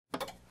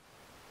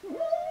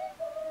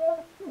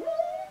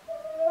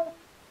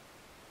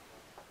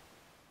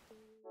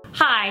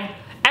Hi,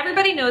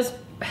 everybody knows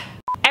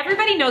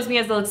me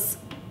as the,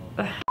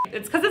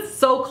 it's because it's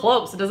so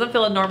close. It doesn't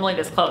feel normally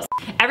this close.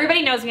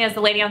 Everybody knows me as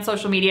the lady on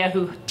social media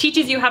who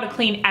teaches you how to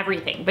clean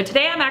everything. But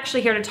today I'm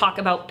actually here to talk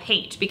about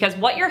paint because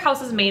what your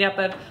house is made up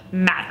of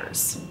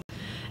matters.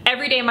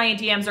 Every day my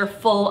DMs are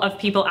full of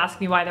people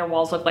asking me why their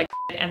walls look like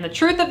shit, and the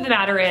truth of the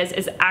matter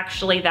is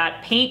actually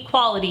that paint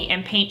quality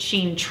and paint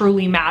sheen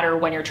truly matter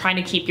when you're trying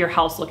to keep your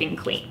house looking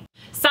clean.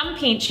 Some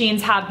paint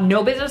sheens have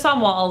no business on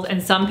walls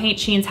and some paint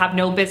sheens have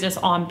no business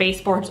on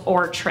baseboards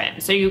or trim.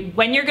 So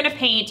when you're gonna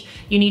paint,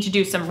 you need to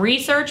do some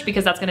research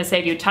because that's gonna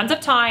save you tons of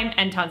time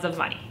and tons of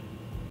money.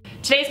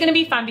 Today's gonna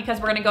be fun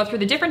because we're gonna go through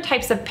the different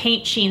types of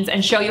paint sheens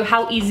and show you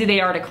how easy they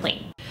are to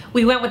clean.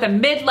 We went with a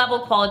mid-level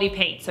quality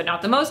paint, so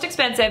not the most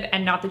expensive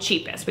and not the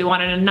cheapest. We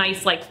wanted a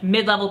nice like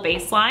mid-level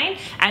baseline,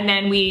 and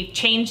then we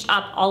changed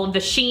up all of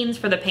the sheens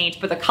for the paint,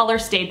 but the color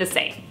stayed the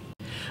same.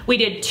 We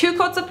did 2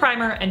 coats of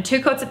primer and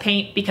 2 coats of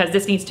paint because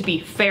this needs to be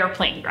fair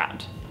playing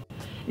ground.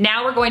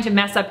 Now we're going to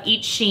mess up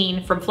each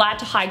sheen from flat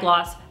to high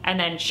gloss and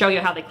then show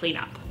you how they clean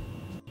up.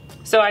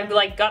 So I've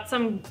like got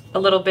a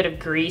little bit of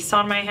grease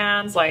on my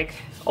hands, like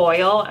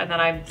oil, and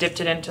then I've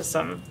dipped it into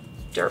some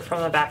dirt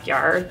from the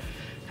backyard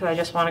because I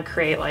just want to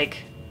create like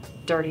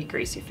dirty,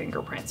 greasy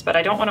fingerprints. But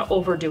I don't want to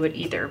overdo it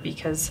either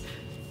because,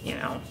 you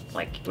know,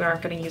 like we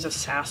aren't going to use a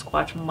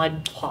Sasquatch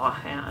mud paw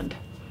hand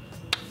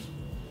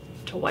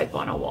to wipe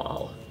on a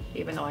wall,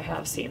 even though I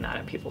have seen that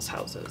in people's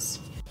houses.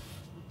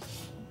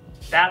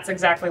 That's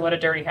exactly what a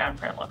dirty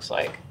handprint looks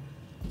like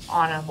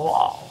on a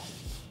wall.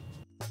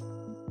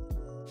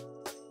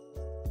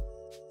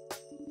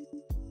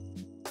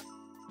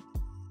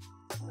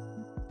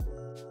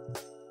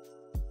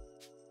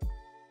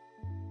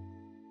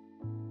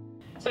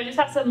 So I just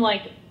have some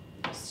like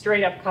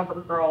straight up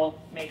cover girl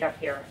makeup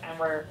here, and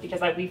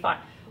we find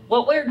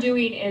what we're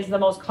doing is the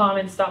most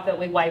common stuff that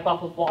we wipe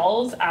off of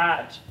walls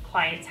at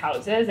clients'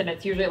 houses, and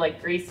it's usually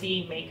like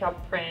greasy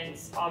makeup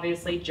prints,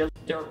 obviously just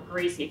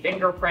greasy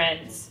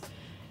fingerprints,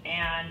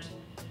 and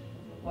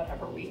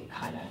whatever we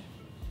kind of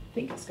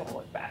think is gonna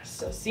look best.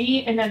 So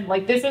see, and then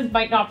like this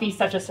might not be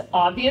such an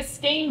obvious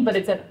stain, but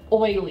it's an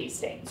oily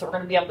stain, so we're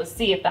gonna be able to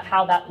see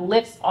how that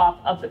lifts off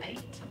of the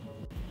paint.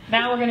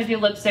 Now we're gonna do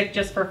lipstick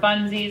just for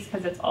funsies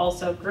because it's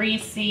also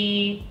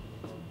greasy.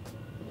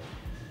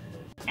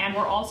 And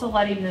we're also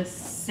letting this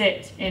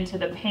sit into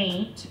the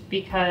paint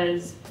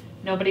because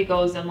nobody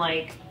goes and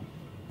like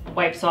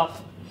wipes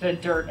off the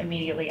dirt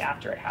immediately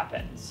after it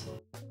happens.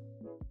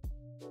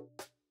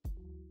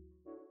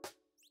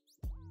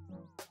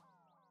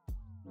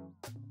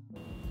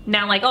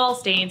 Now, like all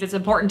stains, it's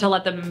important to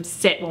let them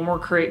sit when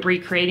we're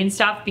recreating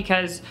stuff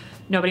because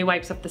nobody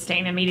wipes up the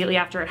stain immediately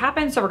after it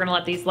happens. So we're gonna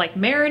let these like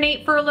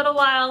marinate for a little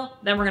while,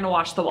 then we're gonna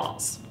wash the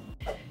walls.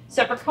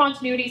 So for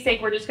continuity's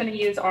sake, we're just gonna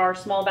use our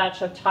small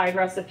batch of Tide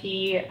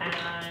recipe,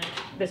 and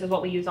this is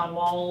what we use on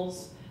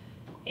walls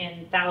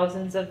in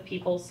thousands of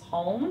people's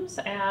homes,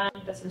 and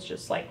this is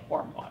just like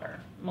warm water.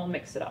 And we'll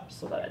mix it up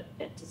so that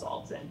it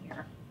dissolves in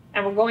here.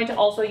 And we're going to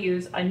also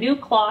use a new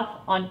cloth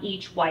on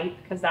each wipe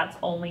because that's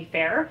only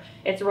fair.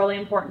 It's really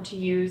important to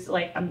use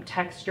like a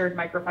textured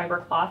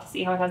microfiber cloth.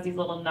 See how it has these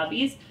little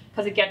nubbies?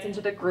 Because it gets into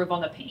the groove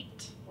on the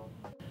paint.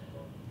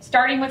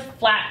 Starting with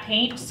flat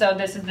paint, so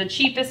this is the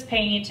cheapest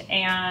paint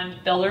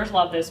and builders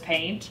love this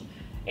paint.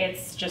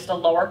 It's just a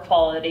lower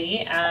quality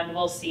and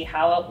we'll see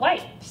how it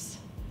wipes.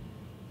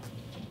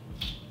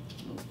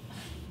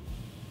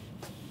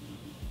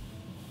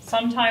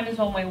 Sometimes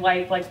when we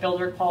wipe like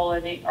builder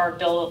quality or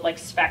build like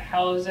spec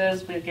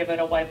houses, we give it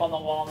a wipe on the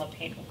wall and the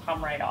paint will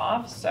come right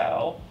off.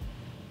 So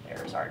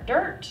there's our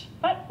dirt,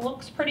 but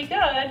looks pretty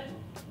good.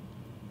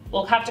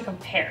 We'll have to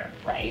compare,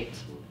 right?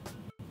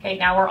 Okay,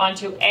 now we're on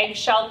to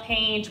eggshell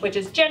paint, which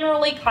is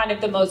generally kind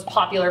of the most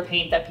popular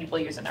paint that people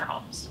use in their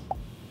homes.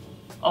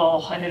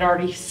 Oh, and it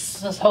already is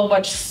so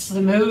much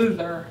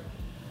smoother.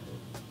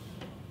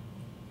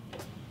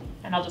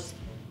 And I'll just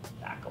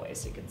back away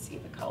so you can see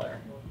the color.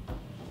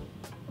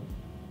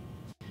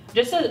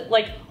 Just to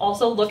like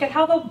also look at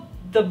how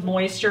the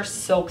moisture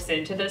soaks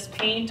into this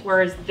paint,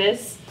 whereas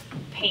this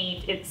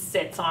paint, it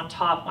sits on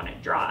top when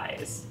it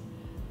dries.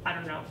 I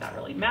don't know if that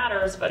really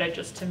matters, but it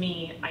just, to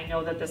me, I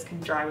know that this can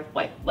dry with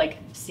white, like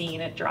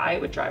seeing it dry,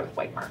 it would dry with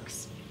white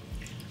marks.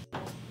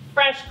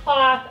 Fresh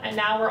cloth, and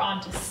now we're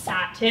on to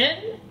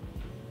satin.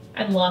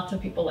 And lots of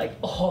people like,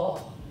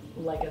 oh,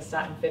 like a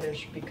satin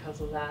finish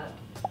because of that.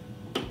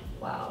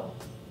 Wow,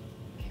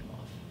 came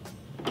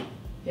off.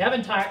 If you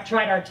haven't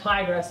tried our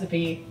Tide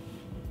recipe,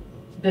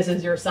 this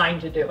is your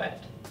sign to do it.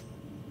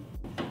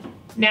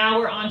 Now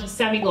we're on to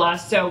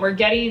semi-gloss. So we're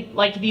getting,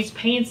 like these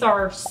paints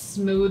are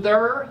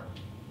smoother,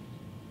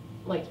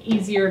 like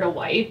easier to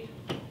wipe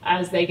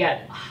as they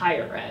get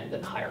higher end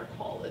and higher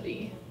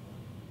quality.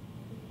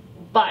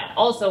 But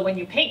also when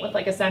you paint with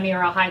like a semi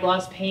or a high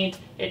gloss paint,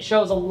 it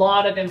shows a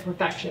lot of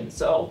imperfections.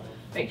 So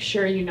make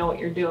sure you know what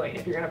you're doing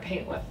if you're gonna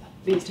paint with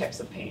these types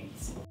of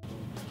paints.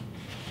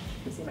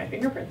 You can see my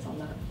fingerprints on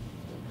that.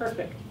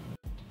 Perfect.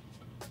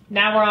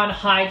 Now we're on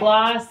high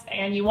gloss,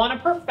 and you want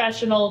a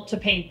professional to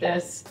paint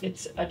this.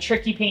 It's a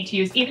tricky paint to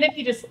use. Even if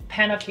you just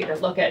pen up here,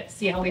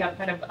 see how we have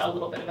kind of a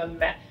little bit of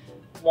a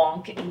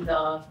wonk in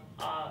the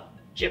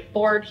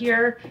chipboard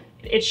here.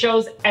 It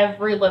shows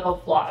every little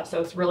flaw, so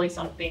it's really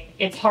something.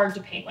 It's hard to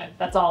paint with.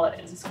 That's all it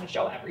is. It's going to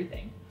show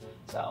everything.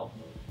 So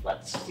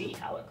let's see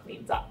how it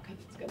cleans up,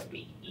 because it's going to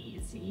be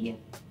easy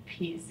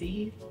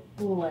peasy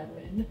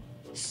lemon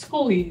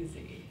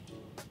squeezy.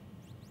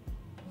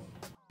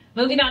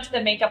 Moving on to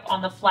the makeup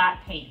on the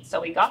flat paint. So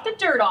we got the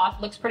dirt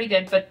off, looks pretty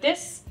good, but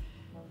this,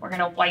 we're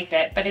gonna wipe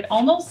it, but it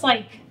almost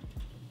like,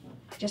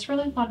 I just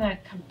really wanna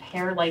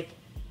compare like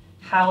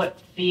how it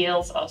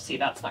feels. Oh, see,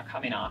 that's not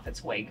coming off.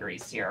 It's way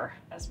greasier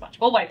as much.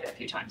 We'll wipe it a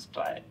few times,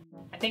 but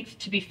I think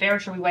to be fair,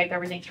 should we wipe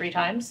everything 3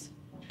 times?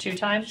 2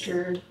 times?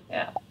 Sure.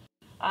 Yeah.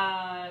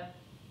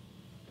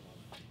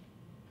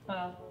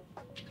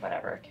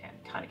 Whatever,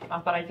 kind of came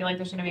off, but I feel like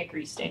there's gonna be a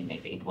grease stain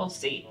maybe. We'll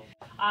see.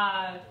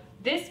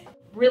 This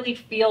really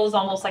feels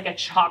almost like a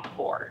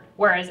chalkboard,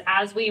 whereas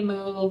as we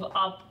move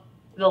up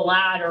the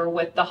ladder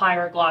with the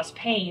higher gloss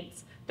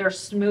paints, they're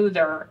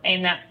smoother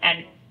and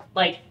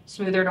like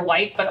smoother to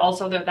wipe, but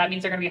also that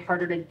means they're gonna be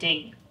harder to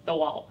ding the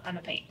wall and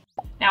the paint.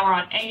 Now we're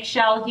on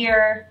eggshell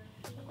here,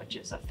 which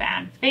is a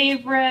fan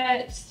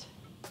favorite.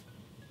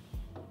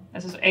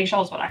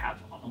 Eggshell is what I have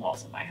on the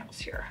walls of my house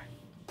here.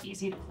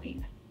 Easy to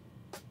clean.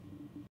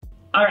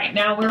 All right,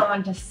 now we're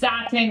on to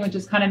satin, which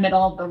is kind of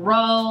middle of the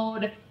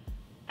road.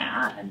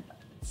 And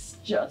it's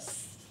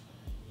just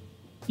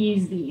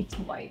easy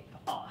to wipe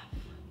off.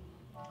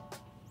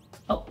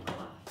 Oh.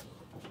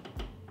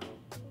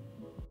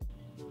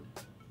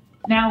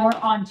 Now we're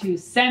on to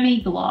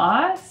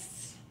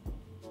semi-gloss.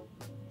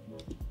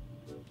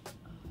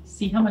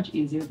 See how much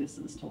easier this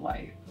is to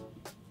wipe.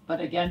 But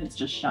again, it's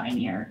just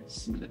shinier,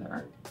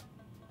 smoother.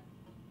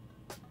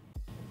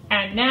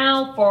 And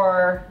now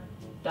for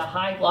the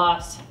high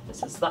gloss.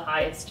 This is the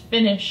highest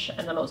finish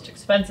and the most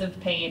expensive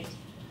paint.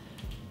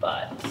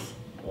 But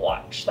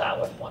watch that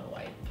with one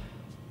wipe.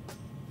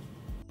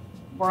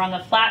 We're on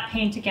the flat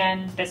paint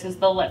again. This is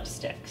the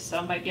lipstick, so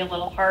it might be a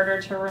little harder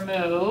to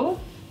remove.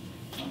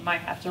 I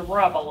might have to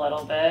rub a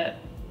little bit.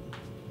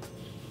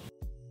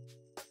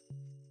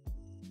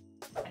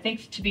 I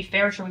think to be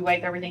fair, should we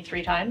wipe everything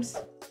 3 times?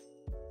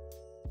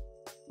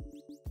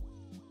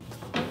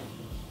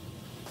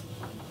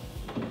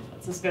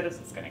 That's as good as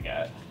it's gonna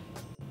get.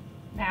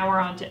 Now we're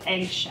on to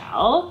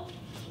eggshell.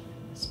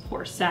 This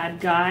poor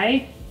sad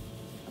guy.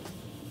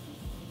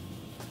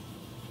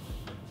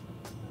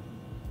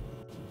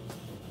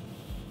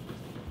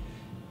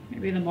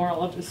 Maybe the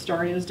moral of the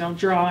story is don't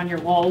draw on your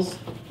walls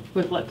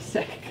with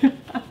lipstick.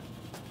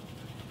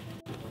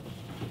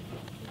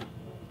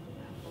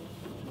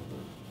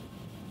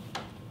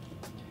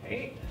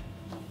 Okay.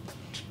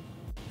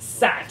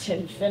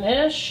 Satin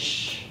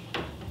finish.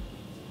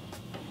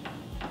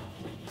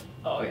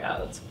 Oh yeah,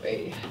 that's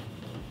way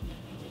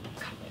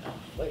coming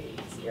off way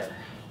easier.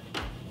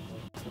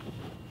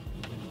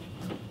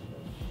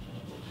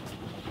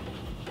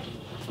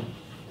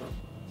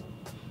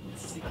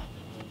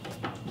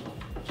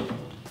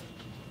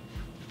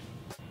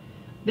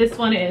 This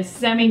one is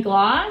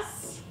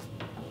semi-gloss.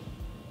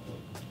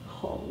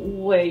 Oh,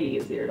 way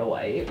easier to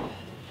wipe.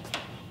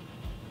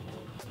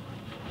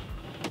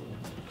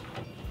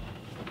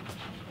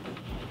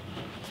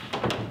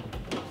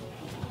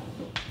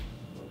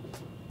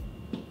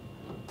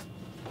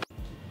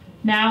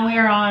 Now we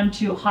are on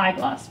to high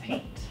gloss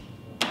paint.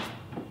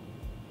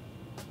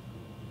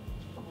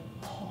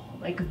 Oh,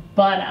 like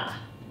butter.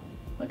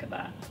 Look at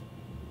that.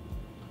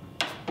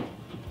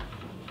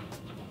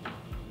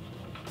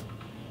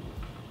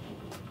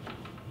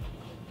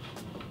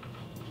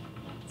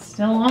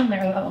 Still on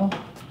there though.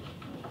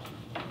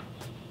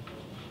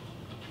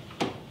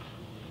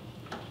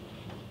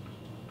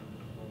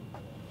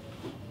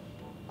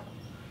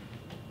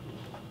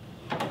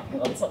 Okay,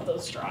 let's let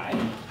those dry.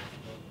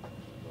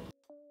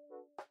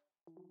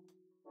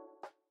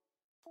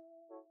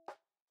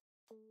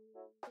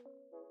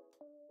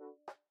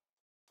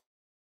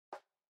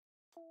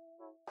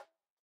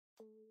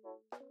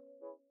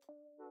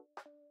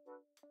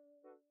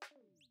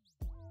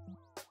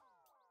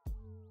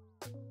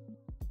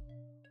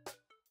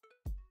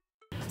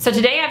 So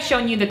today I've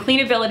shown you the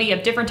cleanability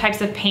of different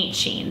types of paint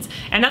sheens,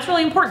 and that's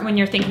really important when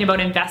you're thinking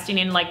about investing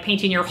in like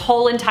painting your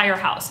whole entire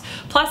house.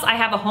 Plus I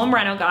have a home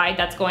reno guide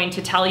that's going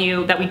to tell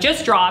you that we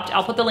just dropped.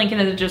 I'll put the link in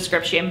the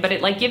description, but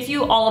it like gives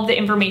you all of the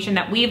information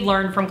that we've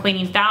learned from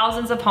cleaning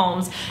thousands of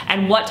homes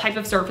and what type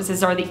of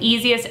surfaces are the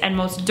easiest and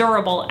most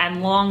durable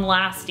and long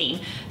lasting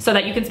so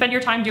that you can spend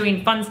your time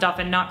doing fun stuff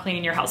and not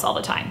cleaning your house all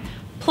the time.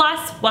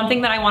 Plus, one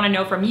thing that I want to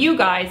know from you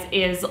guys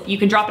is, you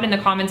can drop it in the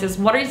comments, is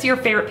what is your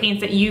favorite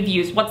paints that you've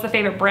used? What's the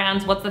favorite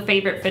brands? What's the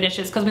favorite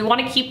finishes? Because we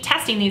want to keep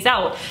testing these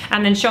out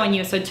and then showing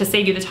you, so to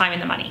save you the time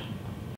and the money.